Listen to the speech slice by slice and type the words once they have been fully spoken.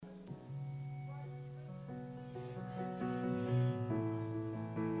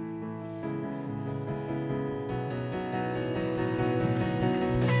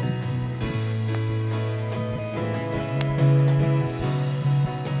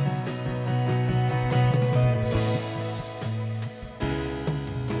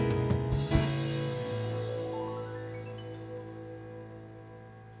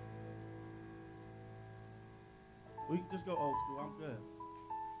just go old school. I'm good.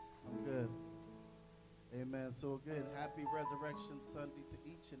 I'm good. Amen. So again, happy Resurrection Sunday to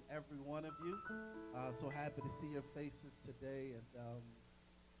each and every one of you. So happy to see your faces today, and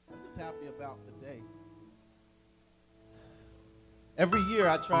I'm just happy about the day. Every year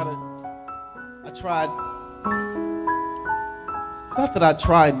I tried. It's not that I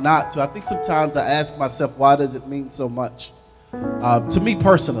try not to. I think sometimes I ask myself, why does it mean so much to me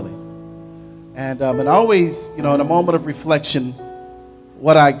personally? And always, in a moment of reflection,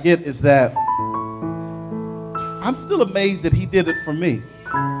 what I get is that I'm still amazed that he did it for me.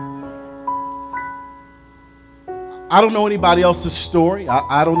 I don't know anybody else's story.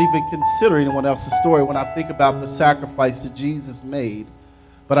 I don't even consider anyone else's story when I think about the sacrifice that Jesus made,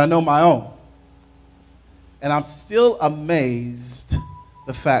 but I know my own. And I'm still amazed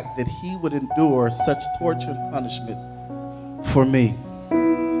the fact that he would endure such torture and punishment for me.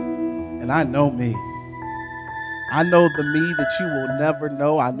 And I know me. I know the me that you will never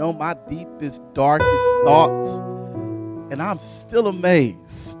know. I know my deepest, darkest thoughts. And I'm still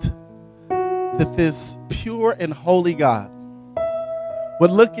amazed that this pure and holy God would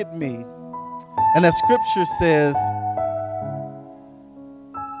look at me. And as scripture says,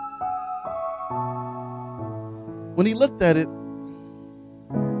 when he looked at it,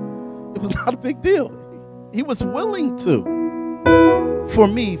 it was not a big deal. He was willing to. For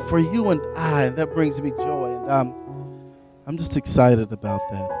me, for you and I, that brings me joy. And I'm just excited about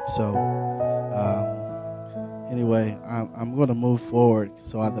that. So anyway, I'm going to move forward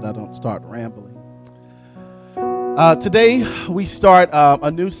so that I don't start rambling. Today, we start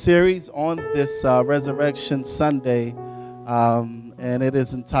a new series on this Resurrection Sunday, and it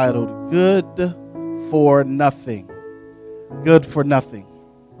is entitled Good for Nothing. Good for Nothing.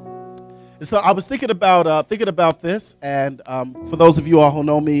 And so I was thinking about this, and for those of you all who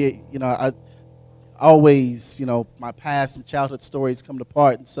know me, I always, my past and childhood stories come to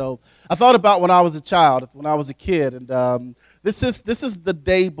part. And so I thought about when I was a child, when I was a kid, and this is the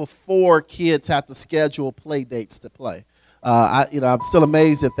day before kids have to schedule play dates to play. I'm still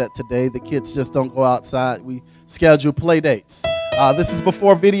amazed at that today. The kids just don't go outside. We schedule play dates. This is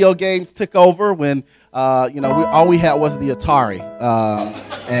before video games took over, when all we had was the Atari,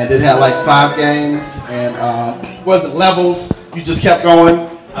 and it had like 5 games, and wasn't levels. You just kept going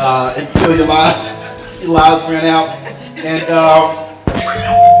until your lives ran out. And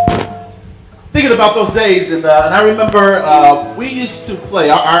thinking about those days, and I remember we used to play.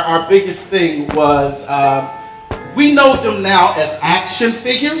 Our biggest thing was we know them now as action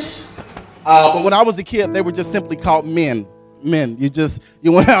figures, but when I was a kid, they were just simply called men.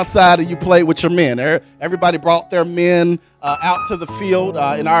 You went outside and you played with your men. Everybody brought their men out to the field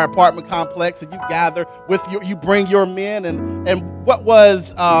in our apartment complex, and you gather with you bring your men, and what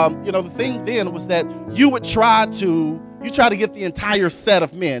was the thing then was that you try to get the entire set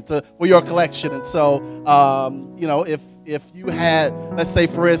of men for your collection. And so if you had, let's say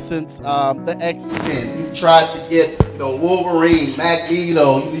for instance, the X-Men, you tried to get Wolverine,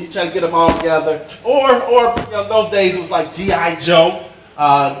 Magneto, you try to get them all together, or those days it was like G.I. Joe,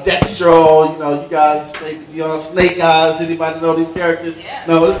 Dextro, you guys, maybe Snake Eyes. Anybody know these characters? Yeah.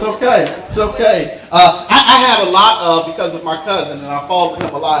 No, it's okay. It's okay. I had a lot of, because of my cousin, and I followed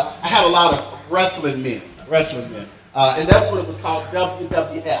him a lot. I had a lot of wrestling men, and that's what it was called,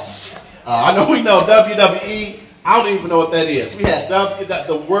 WWF. I know we know WWE. I don't even know what that is. We had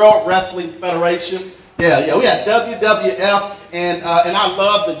the World Wrestling Federation. Yeah. We had WWF, and I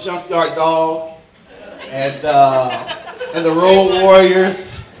love the Junkyard Dog, and the Road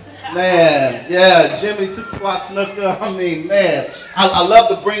Warriors. Man, yeah, Jimmy Superfly Snooker. I mean, man, I love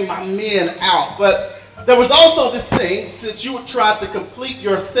to bring my men out. But there was also this thing, since you would try to complete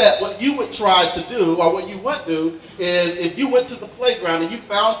your set, what you would try to do, or what you would do, is if you went to the playground and you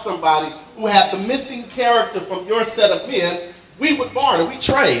found somebody who had the missing character from your set of men, we would barter, we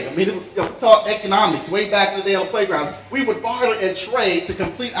trade. I mean, it was, we taught economics way back in the day on the playground. We would barter and trade to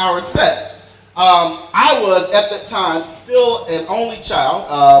complete our sets. I was, at that time, still an only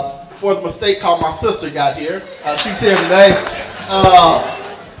child, before the mistake called my sister got here. She's here today.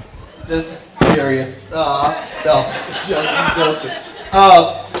 Just serious. No, just joking.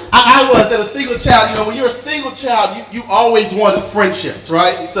 I was at a single child. When you're a single child, you always wanted friendships,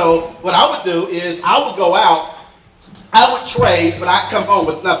 right? And so what I would do is I would go out, I would trade, but I'd come home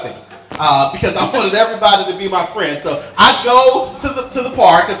with nothing. Because I wanted everybody to be my friend. So I'd go to the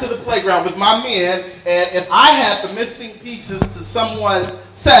park or to the playground with my men, and if I had the missing pieces to someone's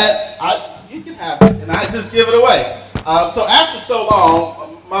set, you can have it, and I'd just give it away. So after so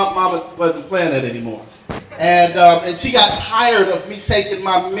long, my mama wasn't playing it anymore. And she got tired of me taking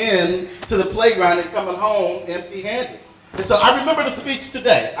my men to the playground and coming home empty-handed. And so I remember the speech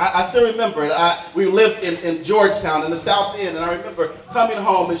today. I still remember it. We lived in Georgetown in the South End, and I remember coming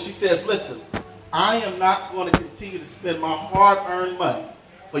home, and she says, listen, I am not going to continue to spend my hard-earned money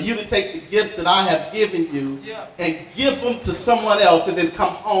for you to take the gifts that I have given you and give them to someone else and then come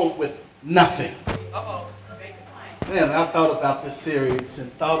home with nothing. Man, I thought about this series and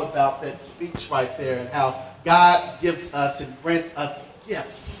thought about that speech right there and how God gives us and grants us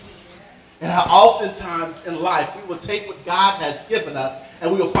gifts. And how oftentimes in life we will take what God has given us and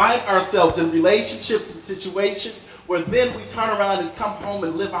we will find ourselves in relationships and situations where then we turn around and come home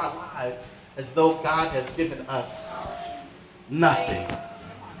and live our lives as though God has given us nothing.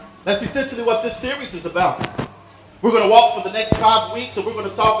 That's essentially what this series is about. We're going to walk for the next 5 weeks, and we're going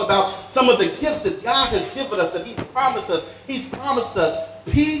to talk about some of the gifts that God has given us, that He's promised us. He's promised us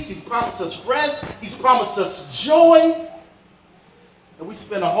peace. He's promised us rest. He's promised us joy. And we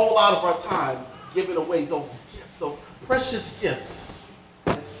spend a whole lot of our time giving away those gifts, those precious gifts,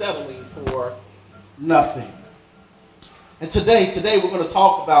 and settling for nothing. And today we're going to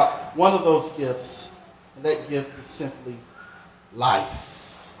talk about one of those gifts, and that gift is simply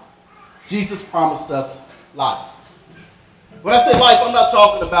life. Jesus promised us life. When I say life, I'm not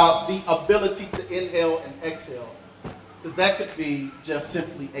talking about the ability to inhale and exhale, because that could be just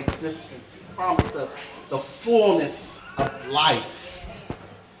simply existence. He promised us the fullness of life.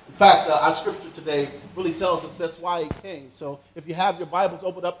 In fact, our scripture today really tells us that's why He came. So if you have your Bibles,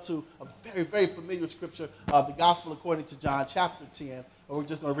 open up to a very, very familiar scripture, the Gospel according to John, chapter 10. And we're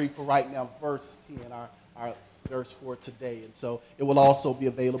just going to read for right now verse 10, our verse for today. And so it will also be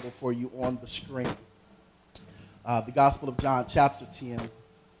available for you on the screen. The Gospel of John, chapter 10,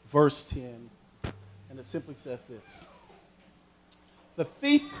 verse 10, and it simply says this. The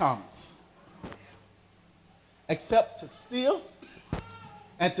thief comes except to steal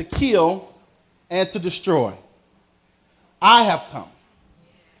and to kill and to destroy. I have come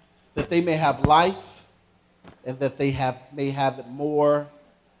that they may have life and that they may have it more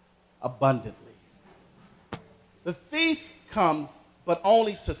abundantly. The thief comes but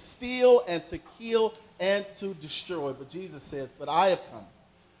only to steal and to kill and to destroy. But Jesus says, but I have come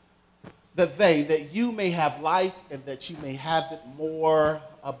that you may have life and that you may have it more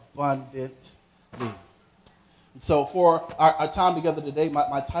abundantly. And so for our time together today,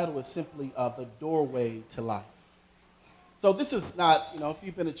 my title is simply The Doorway to Life. So this is not, if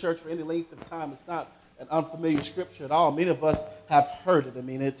you've been in church for any length of time, it's not an unfamiliar scripture at all. Many of us have heard it. I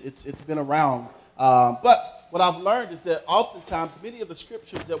mean, it's been around. But what I've learned is that oftentimes many of the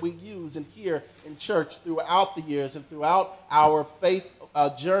scriptures that we use and hear in church throughout the years and throughout our faith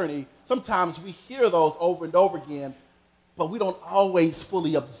journey, sometimes we hear those over and over again, but we don't always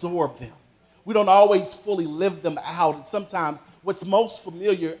fully absorb them. We don't always fully live them out. And sometimes what's most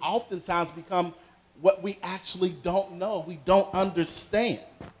familiar oftentimes become what we actually don't know, we don't understand.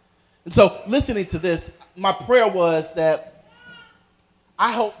 And so listening to this, my prayer was that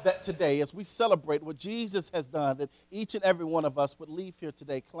I hope that today, as we celebrate what Jesus has done, that each and every one of us would leave here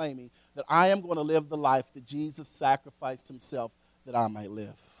today claiming that I am going to live the life that Jesus sacrificed Himself that I might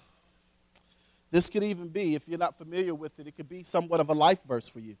live. This could even be, if you're not familiar with it, it could be somewhat of a life verse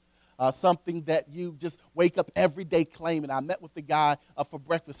for you. Something that you just wake up every day claiming. I met with the guy for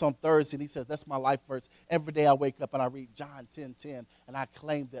breakfast on Thursday, and he says, that's my life verse. Every day I wake up and I read John 10:10, and I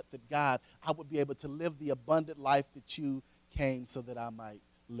claim that God, I would be able to live the abundant life that you came so that I might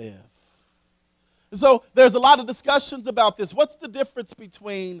live. So there's a lot of discussions about this. What's the difference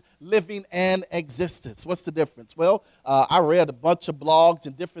between living and existence? What's the difference? Well, I read a bunch of blogs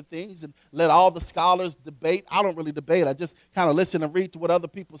and different things and let all the scholars debate. I don't really debate. I just kind of listen and read to what other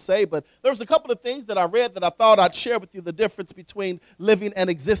people say. But there was a couple of things that I read that I thought I'd share with you the difference between living and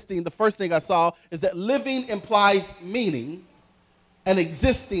existing. The first thing I saw is that living implies meaning and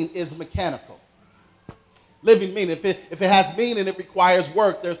existing is mechanical. Living meaning, if it has meaning, it requires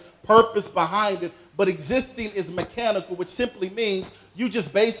work. There's purpose behind it. But existing is mechanical, which simply means you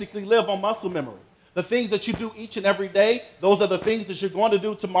just basically live on muscle memory. The things that you do each and every day, those are the things that you're going to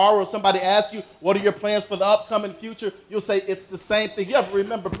do tomorrow. If somebody asks you, what are your plans for the upcoming future? You'll say, it's the same thing. You ever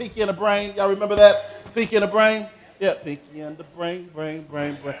remember Pinky and the Brain? Y'all remember that? Pinky and the Brain? Yeah, Pinky and the Brain.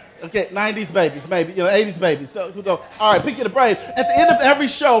 Okay, 90s babies, maybe, 80s babies. So who knows? All right, Pinky and the Brain. At the end of every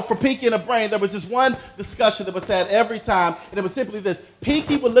show for Pinky and the Brain, there was this one discussion that was had every time, and it was simply this.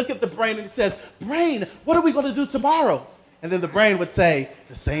 Pinky would look at the Brain and he says, Brain, what are we going to do tomorrow? And then the Brain would say,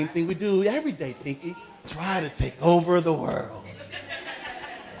 the same thing we do every day, Pinky. Try to take over the world.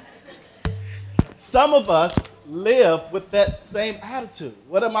 Some of us live with that same attitude.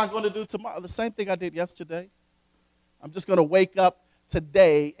 What am I going to do tomorrow? The same thing I did yesterday. I'm just going to wake up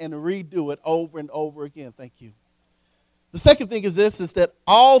today and redo it over and over again. Thank you. The second thing is this, is that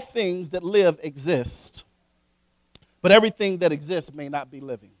all things that live exist, but everything that exists may not be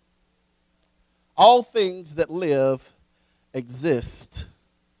living. All things that live exist,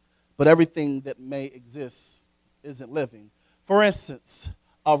 but everything that may exist isn't living. For instance,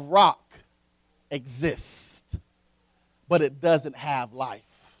 a rock exists, but it doesn't have life.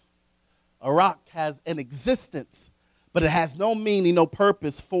 A rock has an existence, but it has no meaning, no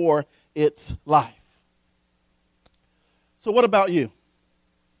purpose for its life. So what about you?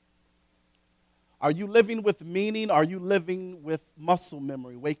 Are you living with meaning? Are you living with muscle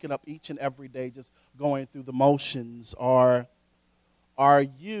memory, waking up each and every day just going through the motions? Or are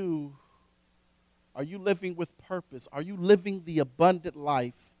you living with purpose? Are you living the abundant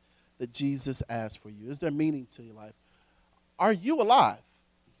life that Jesus asked for you? Is there meaning to your life? Are you alive?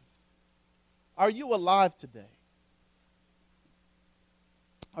 Are you alive today?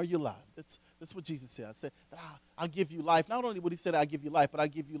 Are you alive? That's what Jesus said. I said, I'll give you life. Not only would he say I'll give you life, but I'll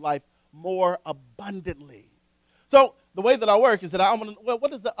give you life more abundantly. So the way that I work is that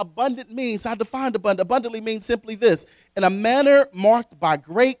what does abundant mean? So I defined abundant. Abundantly means simply this: in a manner marked by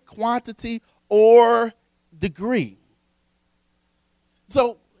great quantity or degree.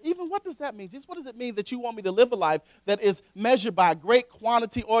 So even what does that mean? Just what does it mean that you want me to live a life that is measured by great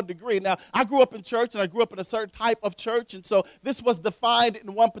quantity or degree? Now, I grew up in church, and I grew up in a certain type of church, and so this was defined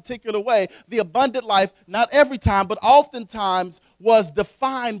in one particular way. The abundant life, not every time, but oftentimes was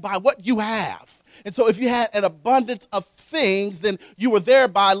defined by what you have. And so if you had an abundance of things, then you were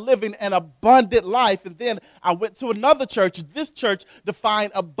thereby living an abundant life. And then I went to another church. This church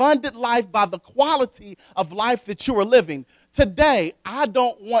defined abundant life by the quality of life that you were living. Today, I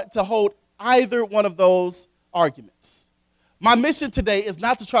don't want to hold either one of those arguments. My mission today is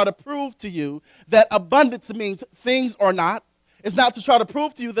not to try to prove to you that abundance means things or not. It's not to try to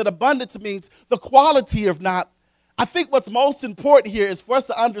prove to you that abundance means the quality of not. I think what's most important here is for us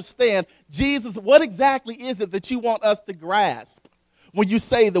to understand, Jesus, what exactly is it that you want us to grasp when you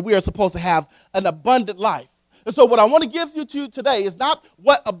say that we are supposed to have an abundant life? And so what I want to give you to today is not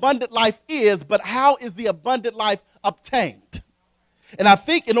what abundant life is, but how is the abundant life obtained? And I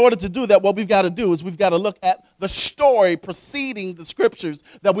think in order to do that, what we've got to do is we've got to look at the story preceding the scriptures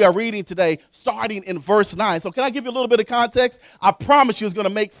that we are reading today, starting in verse 9. So can I give you a little bit of context? I promise you it's going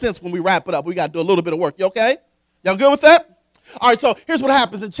to make sense when we wrap it up. We got to do a little bit of work. You okay? Y'all good with that? All right, so here's what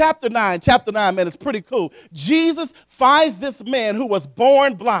happens in chapter 9. Chapter 9, man, it's pretty cool. Jesus finds this man who was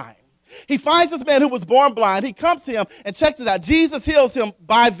born blind. He finds this man who was born blind. He comes to him and checks it out. Jesus heals him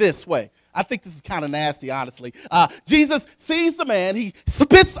by this way. I think this is kind of nasty, honestly. Jesus sees the man. He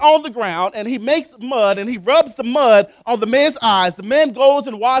spits on the ground, and he makes mud, and he rubs the mud on the man's eyes. The man goes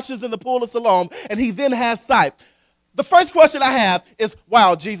and washes in the pool of Siloam, and he then has sight. The first question I have is,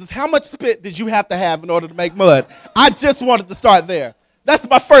 wow, Jesus, how much spit did you have to have in order to make mud? I just wanted to start there. That's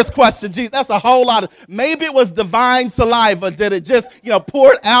my first question, Jesus. That's a whole lot of, maybe it was divine saliva. Did it just,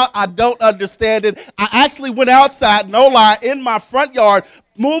 pour it out? I don't understand it. I actually went outside, no lie, in my front yard,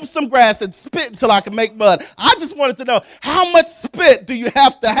 moved some grass and spit until I could make mud. I just wanted to know, how much spit do you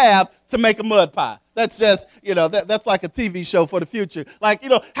have to make a mud pie? That's just, that's like a TV show for the future. Like,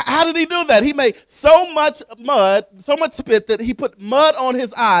 how did he do that? He made so much mud, so much spit that he put mud on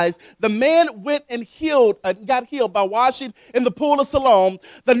his eyes. The man went and got healed by washing in the pool of Siloam.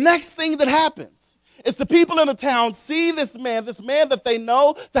 The next thing that happens is the people in the town see this man that they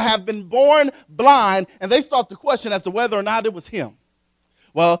know to have been born blind, and they start to question as to whether or not it was him.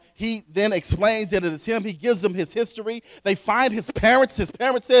 Well, he then explains that it is him. He gives them his history. They find his parents. His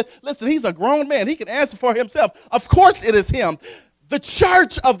parents said, listen, he's a grown man. He can answer for himself. Of course it is him. The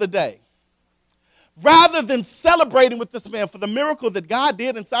church of the day, rather than celebrating with this man for the miracle that God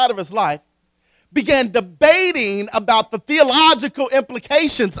did inside of his life, began debating about the theological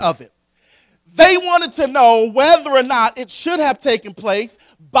implications of it. They wanted to know whether or not it should have taken place,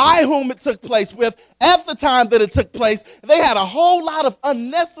 by whom it took place with, at the time that it took place. They had a whole lot of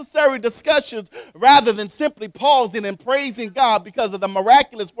unnecessary discussions rather than simply pausing and praising God because of the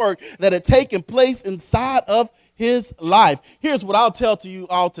miraculous work that had taken place inside of his life. Here's what I'll tell to you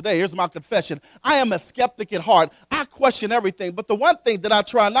all today. Here's my confession. I am a skeptic at heart. I question everything, but the one thing that I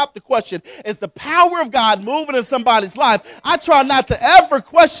try not to question is the power of God moving in somebody's life. I try not to ever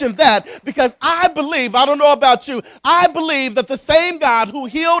question that because I believe, I don't know about you, I believe that the same God who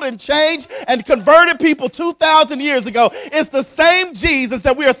healed and changed and converted people 2,000 years ago is the same Jesus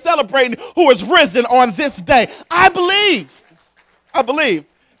that we are celebrating who is risen on this day. I believe.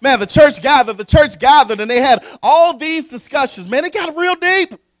 Man, the church gathered, and they had all these discussions. Man, it got real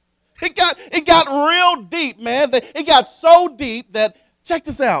deep. It got real deep, man. It got so deep that, check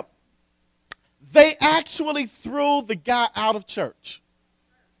this out, they actually threw the guy out of church.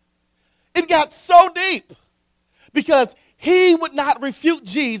 It got so deep because he would not refute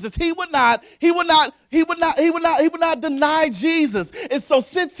Jesus. He would not deny Jesus. And so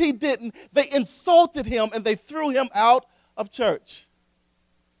since he didn't, they insulted him and they threw him out of church.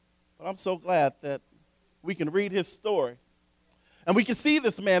 But I'm so glad that we can read his story. And we can see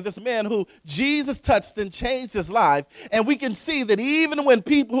this man who Jesus touched and changed his life. And we can see that even when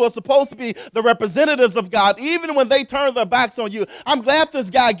people who are supposed to be the representatives of God, even when they turn their backs on you, I'm glad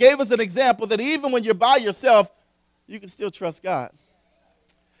this guy gave us an example that even when you're by yourself, you can still trust God.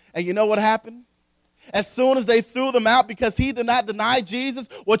 And you know what happened? As soon as they threw them out because he did not deny Jesus,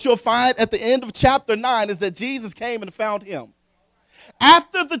 what you'll find at the end of chapter 9 is that Jesus came and found him.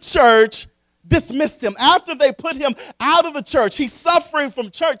 After the church dismissed him, after they put him out of the church, he's suffering from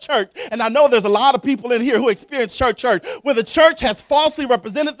church. And I know there's a lot of people in here who experience church, where the church has falsely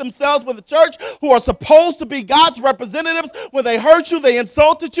represented themselves, when the church, who are supposed to be God's representatives, when they hurt you, they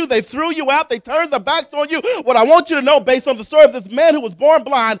insulted you, they threw you out, they turned their backs on you. What I want you to know, based on the story of this man who was born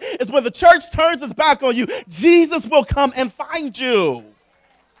blind, is when the church turns its back on you, Jesus will come and find you.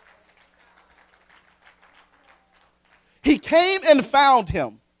 He came and found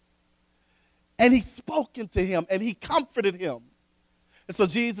him. And he spoke into him, and he comforted him. And so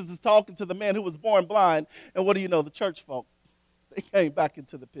Jesus is talking to the man who was born blind. And what do you know? The church folk, they came back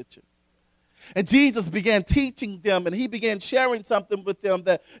into the picture. And Jesus began teaching them, and he began sharing something with them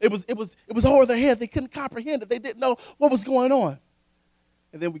that it was over their head. They couldn't comprehend it. They didn't know what was going on.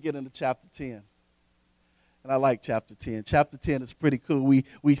 And then we get into chapter 10. And I like chapter 10. Chapter 10 is pretty cool.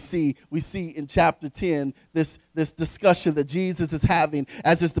 We see in chapter 10 this discussion that Jesus is having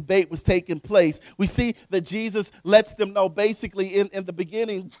as this debate was taking place. We see that Jesus lets them know basically in the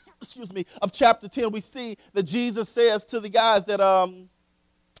beginning, of chapter 10, we see that Jesus says to the guys that,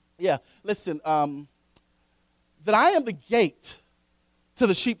 that I am the gate to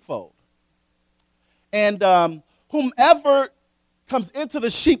the sheepfold. And whomever comes into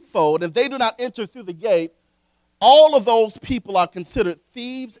the sheepfold and they do not enter through the gate, all of those people are considered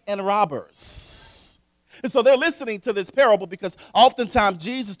thieves and robbers. And so they're listening to this parable because oftentimes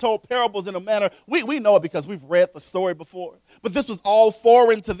Jesus told parables in a manner, we know it because we've read the story before, but this was all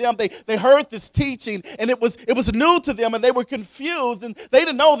foreign to them. They heard this teaching and it was new to them and they were confused and they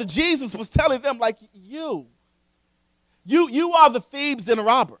didn't know that Jesus was telling them like, you are the thieves and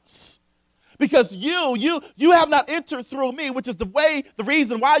robbers. Because you have not entered through me, which is the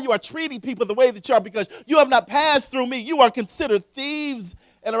reason why you are treating people the way that you are, because you have not passed through me. You are considered thieves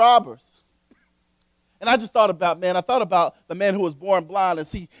and robbers. And I just thought about the man who was born blind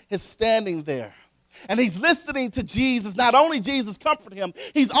as he is standing there. And he's listening to Jesus. Not only Jesus comfort him,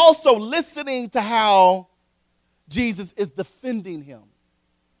 he's also listening to how Jesus is defending him.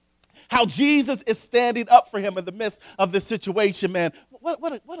 How Jesus is standing up for him in the midst of this situation, man.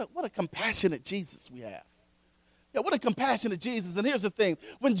 What a compassionate Jesus we have. Yeah, what a compassionate Jesus. And here's the thing.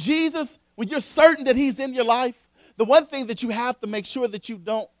 When you're certain that he's in your life, the one thing that you have to make sure that you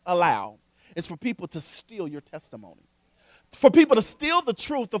don't allow is for people to steal your testimony. For people to steal the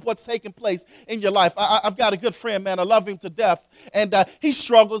truth of what's taking place in your life. I've got a good friend, man. I love him to death. And he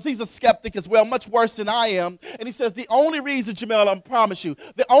struggles. He's a skeptic as well, much worse than I am. And he says, the only reason, Jamel, I promise you,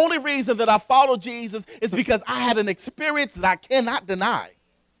 the only reason that I follow Jesus is because I had an experience that I cannot deny.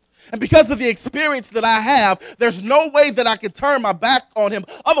 And because of the experience that I have, there's no way that I can turn my back on him.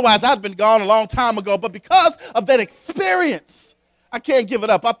 Otherwise, I'd been gone a long time ago. But because of that experience, I can't give it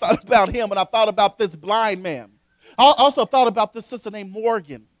up. I thought about him and I thought about this blind man. I also thought about this sister named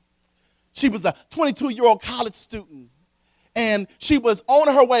Morgan. She was a 22-year-old college student, and she was on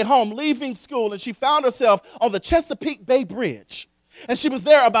her way home, leaving school, and she found herself on the Chesapeake Bay Bridge. And she was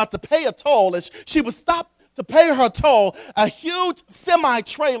there about to pay a toll. As she was stopped to pay her toll, a huge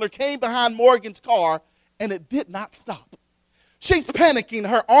semi-trailer came behind Morgan's car, and it did not stop. She's panicking,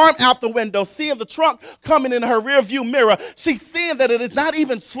 her arm out the window, seeing the truck coming in her rearview mirror. She's seeing that it is not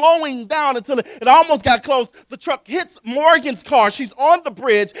even slowing down until it almost got close. The truck hits Morgan's car. She's on the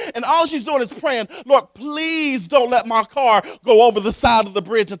bridge, and all she's doing is praying, Lord, please don't let my car go over the side of the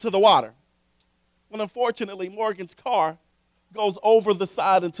bridge into the water. Well, unfortunately, Morgan's car goes over the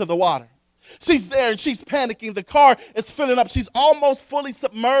side into the water. She's there and she's panicking. The car is filling up. She's almost fully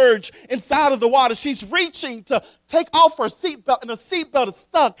submerged inside of the water. She's reaching to take off her seatbelt, and the seatbelt is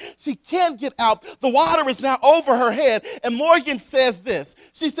stuck. She can't get out. The water is now over her head. And Morgan says this.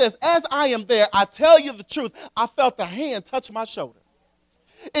 She says, as I am there, I tell you the truth, I felt a hand touch my shoulder.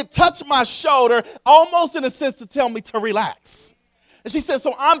 It touched my shoulder almost in a sense to tell me to relax. And she says,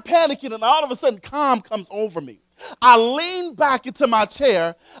 so I'm panicking, and all of a sudden calm comes over me. I lean back into my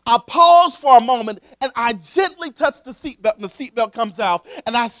chair, I pause for a moment, and I gently touch the seatbelt, and the seatbelt comes out,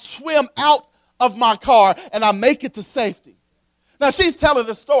 and I swim out of my car, and I make it to safety. Now, she's telling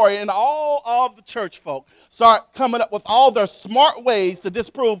the story, and all of the church folk start coming up with all their smart ways to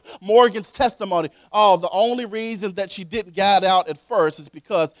disprove Morgan's testimony. Oh, the only reason that she didn't get out at first is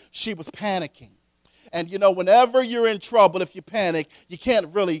because she was panicking. And, you know, whenever you're in trouble, if you panic, you can't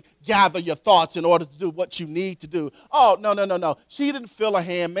really gather your thoughts in order to do what you need to do. Oh, no. She didn't feel a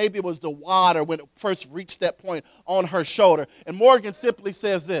hand. Maybe it was the water when it first reached that point on her shoulder. And Morgan simply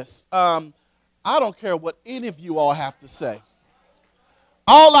says this, I don't care what any of you all have to say.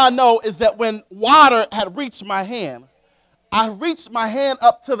 All I know is that when water had reached my hand, I reached my hand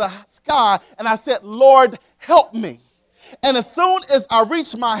up to the sky and I said, Lord, help me. And as soon as I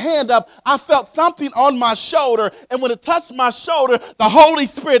reached my hand up, I felt something on my shoulder. And when it touched my shoulder, the Holy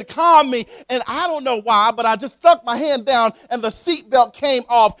Spirit calmed me. And I don't know why, but I just stuck my hand down and the seatbelt came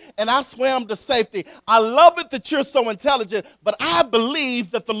off and I swam to safety. I love it that you're so intelligent, but I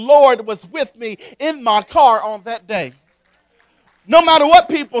believe that the Lord was with me in my car on that day. No matter what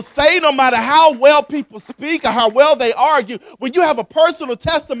people say, no matter how well people speak or how well they argue, when you have a personal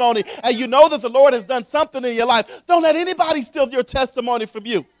testimony and you know that the Lord has done something in your life, don't let anybody steal your testimony from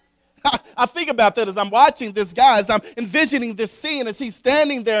you. I think about that as I'm watching this guy, as I'm envisioning this scene, as he's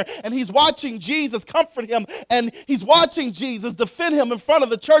standing there and he's watching Jesus comfort him and he's watching Jesus defend him in front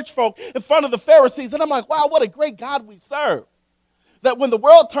of the church folk, in front of the Pharisees. And I'm like, wow, what a great God we serve. That when the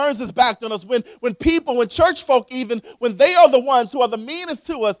world turns its back on us, when people, when church folk even, when they are the ones who are the meanest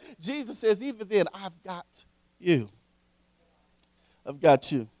to us, Jesus says, even then, I've got you. I've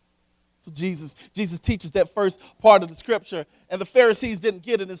got you. So Jesus teaches that first part of the scripture, and the Pharisees didn't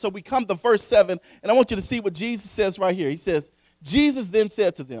get it. And so we come to verse 7, and I want you to see what Jesus says right here. He says, Jesus then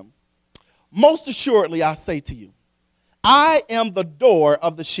said to them, most assuredly I say to you, I am the door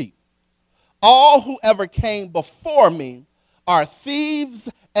of the sheep. All who ever came before me are thieves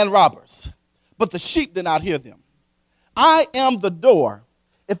and robbers, but the sheep did not hear them. I am the door.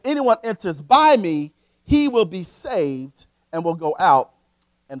 If anyone enters by me, he will be saved and will go out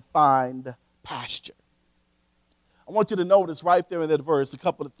and find pasture. I want you to notice right there in that verse a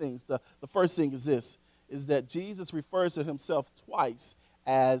couple of things. The first thing is this, is that Jesus refers to himself twice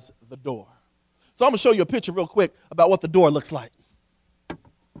as the door. So I'm going to show you a picture real quick about what the door looks like.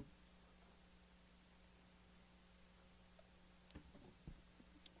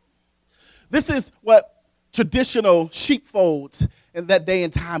 This is what traditional sheepfolds in that day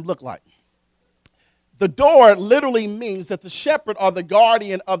and time look like. The door literally means that the shepherd or the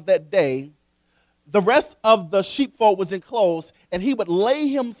guardian of that day, the rest of the sheepfold was enclosed, and he would lay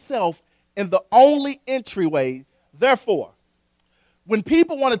himself in the only entryway. Therefore, when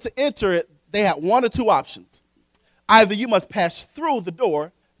people wanted to enter it, they had one or two options. Either you must pass through the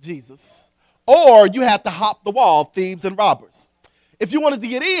door, Jesus, or you had to hop the wall, thieves and robbers. If you wanted to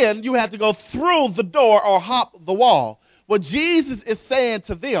get in, you had to go through the door or hop the wall. What Jesus is saying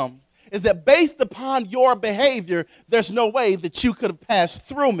to them is that based upon your behavior, there's no way that you could have passed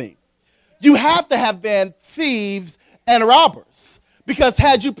through me. You have to have been thieves and robbers. Because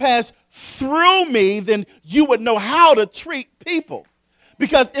had you passed through me, then you would know how to treat people.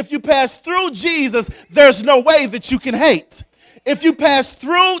 Because if you pass through Jesus, there's no way that you can hate. If you pass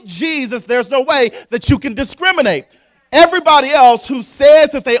through Jesus, there's no way that you can discriminate. Everybody else who says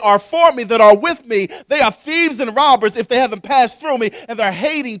that they are for me, that are with me, they are thieves and robbers if they haven't passed through me, and they're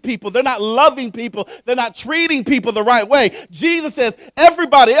hating people. They're not loving people. They're not treating people the right way. Jesus says,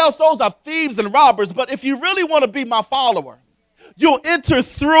 everybody else, those are thieves and robbers. But if you really want to be my follower, you'll enter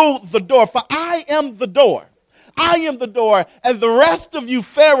through the door, for I am the door. I am the door, and the rest of you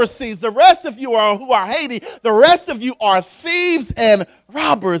Pharisees, the rest of you who are hating, the rest of you are thieves and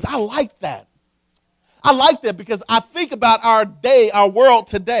robbers. I like that. I like that because I think about our day, our world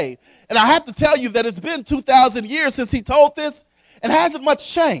today. And I have to tell you that it's been 2,000 years since he told this, and hasn't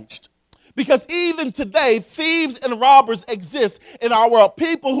much changed. Because even today, thieves and robbers exist in our world.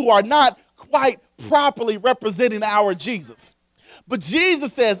 People who are not quite properly representing our Jesus. But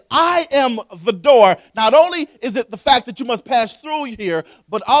Jesus says, I am the door. Not only is it the fact that you must pass through here,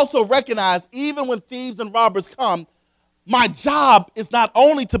 but also recognize even when thieves and robbers come, my job is not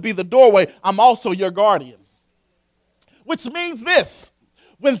only to be the doorway, I'm also your guardian. Which means this,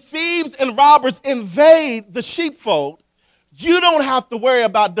 when thieves and robbers invade the sheepfold, you don't have to worry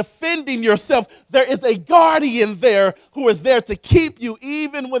about defending yourself. There is a guardian there who is there to keep you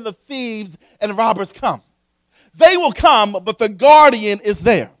even when the thieves and robbers come. They will come, but the guardian is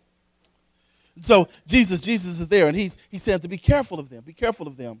there. So Jesus is there, and he said to be careful of them, be careful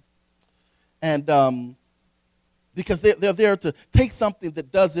of them. And because they're there to take something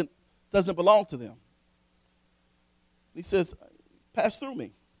that doesn't belong to them. He says, pass through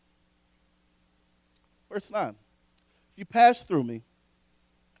me. Verse 9. If you pass through me,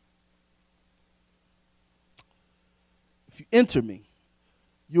 if you enter me,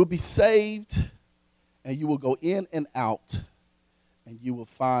 you will be saved, and you will go in and out, and you will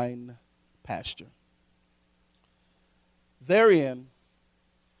find pasture. Therein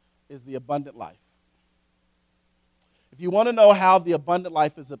is the abundant life. If you want to know how the abundant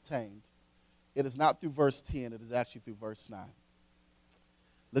life is obtained, it is not through verse 10, it is actually through verse 9.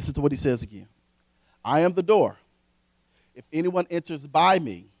 Listen to what he says again. I am the door. If anyone enters by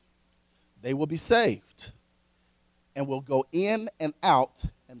me, they will be saved and will go in and out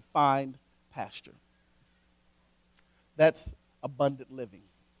and find pasture. That's abundant living.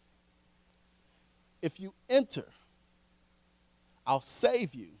 If you enter, I'll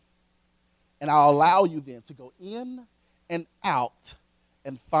save you, and I'll allow you then to go in and out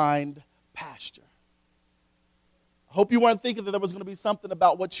and find pasture. I hope you weren't thinking that there was going to be something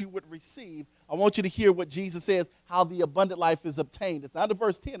about what you would receive. I want you to hear what Jesus says, how the abundant life is obtained. It's not in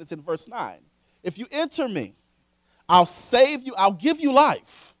verse 10, it's in verse 9. If you enter me, I'll save you, I'll give you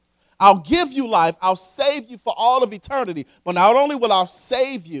life. I'll give you life, I'll save you for all of eternity. But not only will I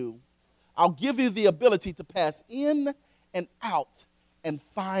save you, I'll give you the ability to pass in and out and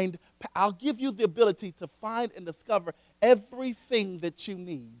find. I'll give you the ability to find and discover everything that you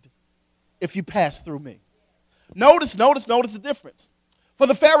need if you pass through me. Notice the difference. For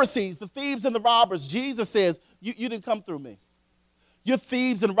the Pharisees, the thieves and the robbers, Jesus says, you didn't come through me. You're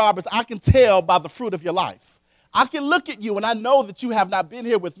thieves and robbers. I can tell by the fruit of your life. I can look at you and I know that you have not been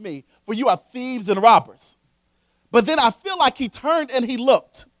here with me, for you are thieves and robbers. But then I feel like he turned and he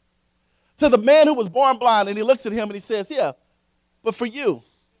looked to the man who was born blind, and he looks at him and he says, yeah, but for you,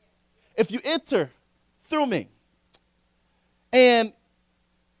 if you enter through me and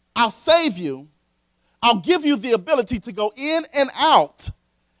I'll save you, I'll give you the ability to go in and out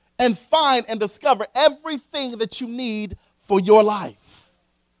and find and discover everything that you need for your life.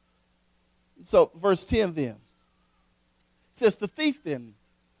 So verse 10 then says, the thief then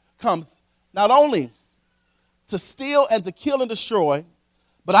comes not only to steal and to kill and destroy,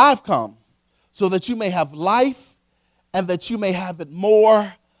 but I've come so that you may have life and that you may have it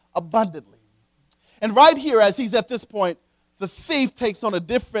more abundantly. And right here, as he's at this point, the thief takes on a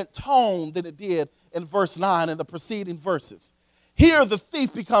different tone than it did in verse 9 and the preceding verses. Here, the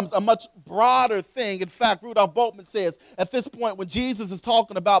thief becomes a much broader thing. In fact, Rudolph Bultmann says at this point when Jesus is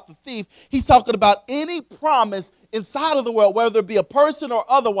talking about the thief, he's talking about any promise inside of the world, whether it be a person or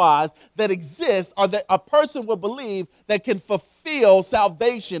otherwise, that exists or that a person will believe that can fulfill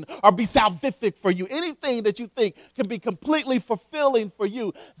salvation or be salvific for you. Anything that you think can be completely fulfilling for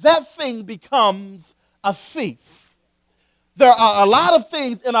you, that thing becomes a thief. There are a lot of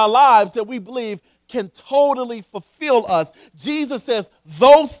things in our lives that we believe can totally fulfill us. Jesus says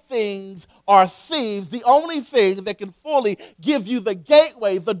those things are thieves. The only thing that can fully give you the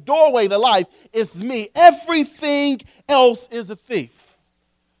gateway, the doorway to life is me. Everything else is a thief.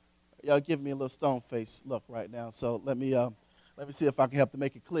 Y'all give me a little stone face look right now. So let me see if I can help to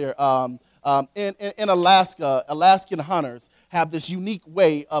make it clear. In Alaska, Alaskan hunters have this unique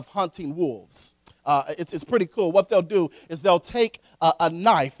way of hunting wolves. It's pretty cool. What they'll do is they'll take a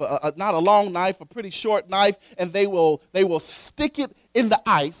knife, not a long knife, a pretty short knife, and they will stick it in the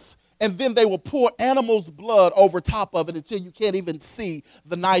ice, and then they will pour animal's blood over top of it until you can't even see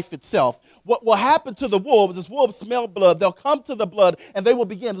the knife itself. What will happen to the wolves is wolves smell blood. They'll come to the blood, and they will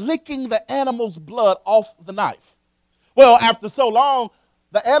begin licking the animal's blood off the knife. Well, after so long,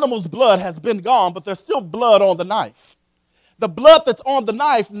 the animal's blood has been gone, but there's still blood on the knife. The blood that's on the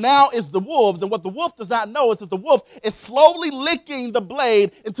knife now is the wolf's, and what the wolf does not know is that the wolf is slowly licking the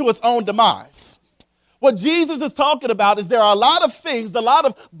blade into its own demise. What Jesus is talking about is there are a lot of things, a lot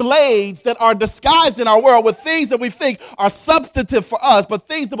of blades that are disguised in our world with things that we think are substantive for us, but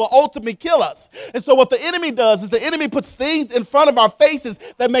things that will ultimately kill us. And so what the enemy does is the enemy puts things in front of our faces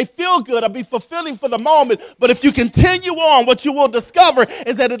that may feel good or be fulfilling for the moment, but if you continue on, what you will discover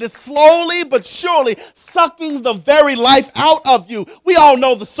is that it is slowly but surely sucking the very life out of you. We all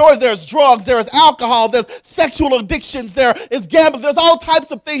know the story. There's drugs, there's alcohol, there's sexual addictions, there is gambling, there's all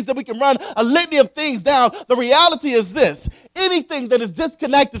types of things that we can run a litany of things down. The reality is this: anything that is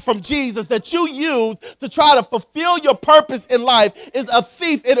disconnected from Jesus that you use to try to fulfill your purpose in life is a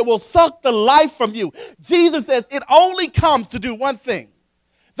thief, and it will suck the life from you. Jesus says it only comes to do one thing.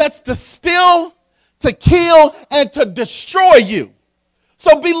 That's to steal, to kill, and to destroy you.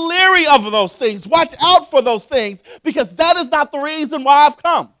 So be leery of those things. Watch out for those things, because that is not the reason why I've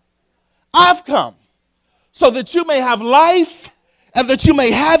come. I've come so that you may have life and that you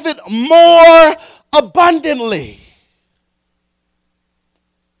may have it more abundantly.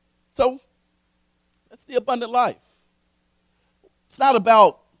 So, that's the abundant life. It's not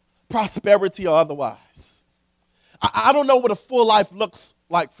about prosperity or otherwise. I don't know what a full life looks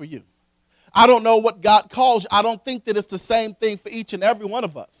like for you. I don't know what God calls you. I don't think that it's the same thing for each and every one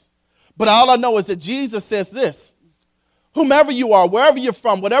of us. But all I know is that Jesus says this: whomever you are, wherever you're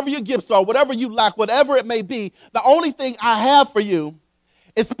from, whatever your gifts are, whatever you lack, whatever it may be, the only thing I have for you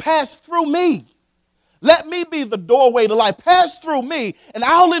is pass through me. Let me be the doorway to life. Pass through me, and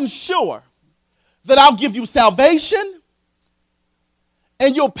I'll ensure that I'll give you salvation,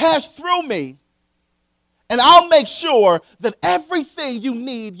 and you'll pass through me, and I'll make sure that everything you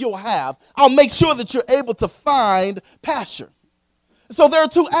need, you'll have. I'll make sure that you're able to find pasture. So there are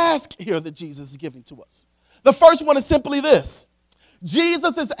two asks here that Jesus is giving to us. The first one is simply this: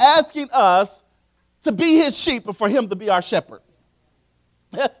 Jesus is asking us to be his sheep and for him to be our shepherd.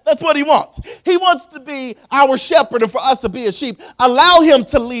 That's what he wants. He wants to be our shepherd and for us to be his sheep. Allow him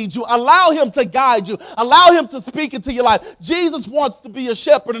to lead you. Allow him to guide you. Allow him to speak into your life. Jesus wants to be a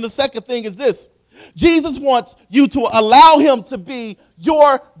shepherd. And the second thing is this: Jesus wants you to allow him to be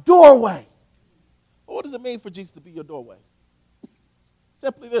your doorway. What does it mean for Jesus to be your doorway?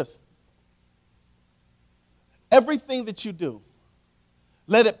 Simply this: everything that you do,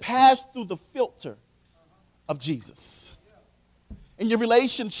 let it pass through the filter of Jesus. In your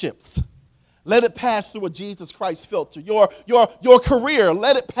relationships, let it pass through a Jesus Christ filter. Your career,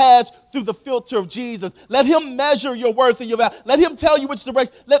 let it pass through the filter of Jesus. Let him measure your worth and your value. Let him tell you which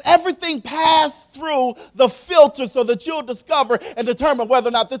direction. Let everything pass through the filter so that you'll discover and determine whether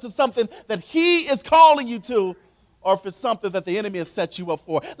or not this is something that he is calling you to, or if it's something that the enemy has set you up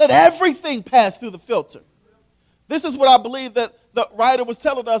for. Let everything pass through the filter. This is what I believe that the writer was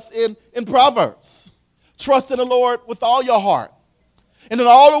telling us in Proverbs. Trust in the Lord with all your heart, and in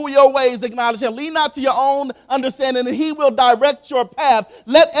all of your ways acknowledge him. Lean not to your own understanding, and he will direct your path.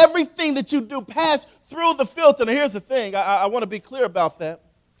 Let everything that you do pass through the filter. Now here's the thing. I want to be clear about that.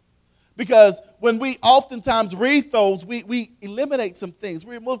 Because when we oftentimes read those, we eliminate some things.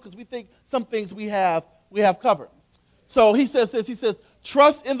 We remove because we think some things we have covered. So he says this. He says,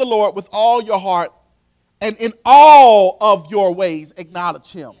 trust in the Lord with all your heart, and in all of your ways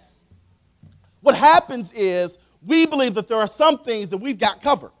acknowledge him. What happens is we believe that there are some things that we've got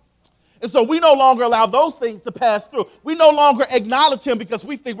covered. And so we no longer allow those things to pass through. We no longer acknowledge him because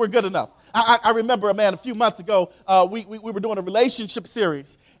we think we're good enough. I remember, a few months ago, we were doing a relationship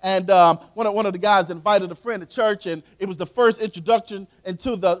series. And one of the guys invited a friend to church, and it was the first introduction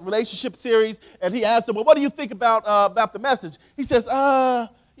into the relationship series. And he asked him, well, what do you think about the message? He says,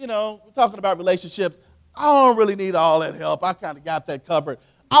 we're talking about relationships. I don't really need all that help. I kind of got that covered.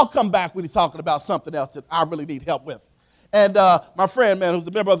 I'll come back when he's talking about something else that I really need help with. And my friend, who's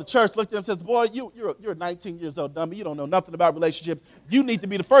a member of the church, looked at him and says, boy, you're 19 years old, dummy. You don't know nothing about relationships. You need to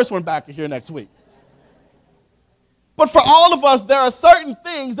be the first one back here next week. But for all of us, there are certain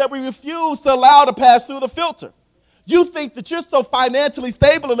things that we refuse to allow to pass through the filter. You think that you're so financially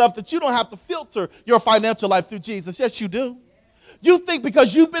stable enough that you don't have to filter your financial life through Jesus. Yes, you do. You think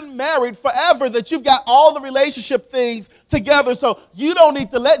because you've been married forever that you've got all the relationship things together, so you don't need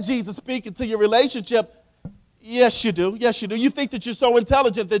to let Jesus speak into your relationship. Yes, you do. Yes, you do. You think that you're so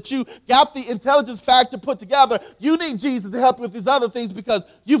intelligent that you got the intelligence factor put together. You need Jesus to help you with these other things because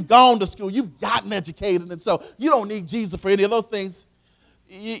you've gone to school, you've gotten educated, and so you don't need Jesus for any of those things.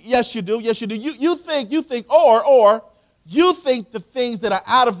 Yes, you do. Yes, you do. You think you think the things that are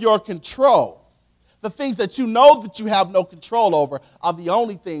out of your control, the things that you know that you have no control over, are the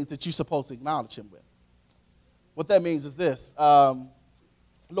only things that you're supposed to acknowledge him with. What that means is this.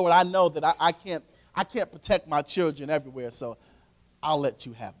 Lord, I know that I can't protect my children everywhere, so I'll let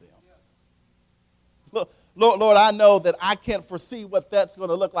you have them. Lord, I know that I can't foresee what that's going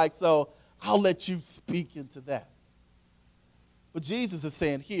to look like, so I'll let you speak into that. But Jesus is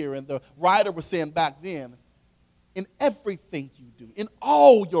saying here, and the writer was saying back then, in everything you do, in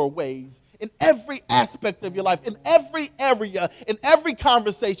all your ways, in every aspect of your life, in every area, in every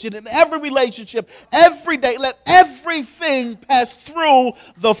conversation, in every relationship, every day, let everything pass through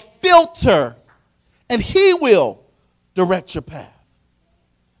the filter, and he will direct your path.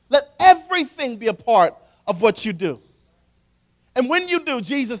 Let everything be a part of what you do. And when you do,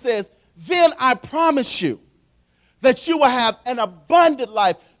 Jesus says, then I promise you that you will have an abundant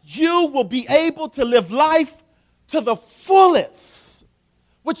life. You will be able to live life to the fullest,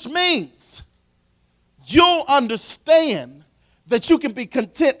 which means you'll understand that you can be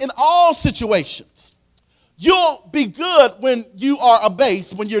content in all situations. You'll be good when you are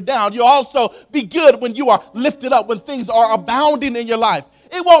abased, when you're down. You'll also be good when you are lifted up, when things are abounding in your life.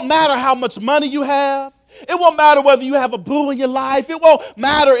 It won't matter how much money you have. It won't matter whether you have a boo in your life. It won't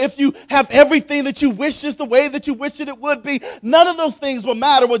matter if you have everything that you wish just the way that you wish it would be. None of those things will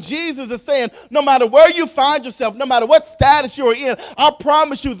matter. What Jesus is saying, no matter where you find yourself, no matter what status you're in, I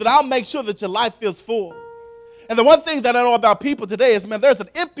promise you that I'll make sure that your life feels full. And the one thing that I know about people today is, man, there's an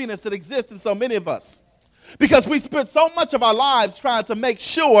emptiness that exists in so many of us. Because we spend so much of our lives trying to make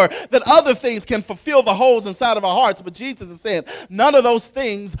sure that other things can fulfill the holes inside of our hearts. But Jesus is saying, none of those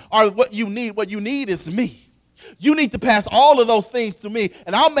things are what you need. What you need is me. You need to pass all of those things to me,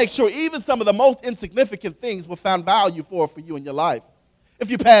 and I'll make sure even some of the most insignificant things will find value for you in your life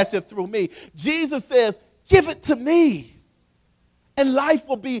if you pass it through me. Jesus says, give it to me, and life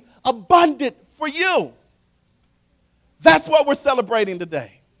will be abundant for you. That's what we're celebrating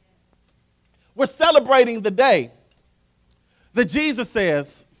today. We're celebrating the day that Jesus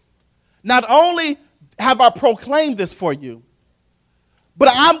says, not only have I proclaimed this for you, but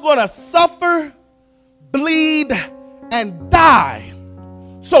I'm going to suffer, bleed, and die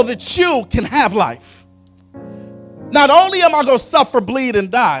so that you can have life. Not only am I going to suffer, bleed, and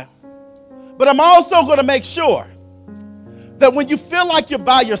die, but I'm also going to make sure that when you feel like you're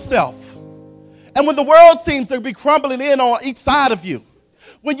by yourself, and when the world seems to be crumbling in on each side of you,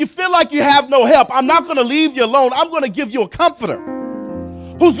 when you feel like you have no help, I'm not going to leave you alone. I'm going to give you a comforter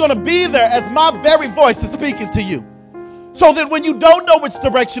who's going to be there as my very voice is speaking to you. So that when you don't know which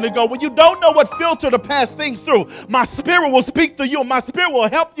direction to go, when you don't know what filter to pass things through, my spirit will speak to you, and my spirit will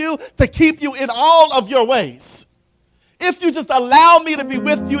help you to keep you in all of your ways. If you just allow me to be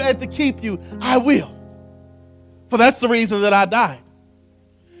with you and to keep you, I will. For that's the reason that I died.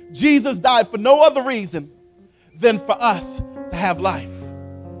 Jesus died for no other reason than for us to have life.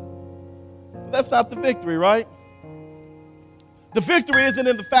 But that's not the victory, right? The victory isn't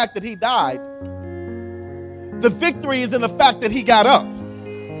in the fact that he died. The victory is in the fact that he got up.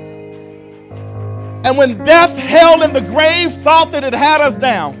 And when death, hell, and the grave thought that it had us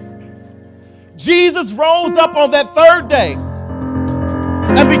down, Jesus rose up on that third day.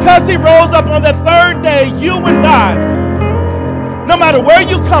 And because he rose up on that third day, you and I, no matter where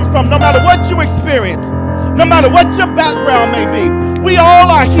you come from, no matter what you experience, no matter what your background may be, we all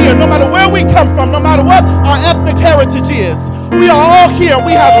are here, no matter where we come from, no matter what our ethnic heritage is. We are all here.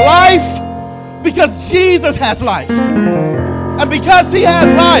 We have life because Jesus has life. And because he has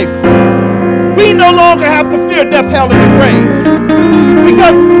life, we no longer have to fear death, hell, and the grave.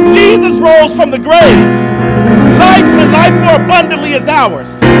 Because Jesus rose from the grave, life and life more abundantly is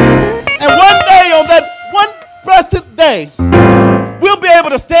ours. And one day, on that one blessed day, we'll be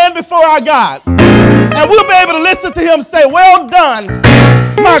able to stand before our God, and we'll be able to listen to him say, well done,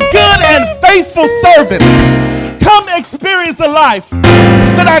 my good and faithful servant. Come experience the life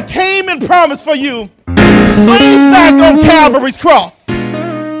that I came and promised for you way back on Calvary's cross.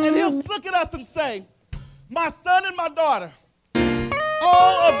 And he'll look at us and say, my son and my daughter,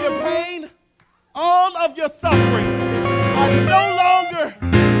 all of your pain, all of your suffering are no longer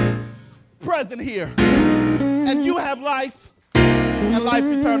present here. And you have life and life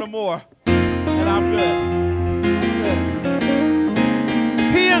eternal more. And I'm good.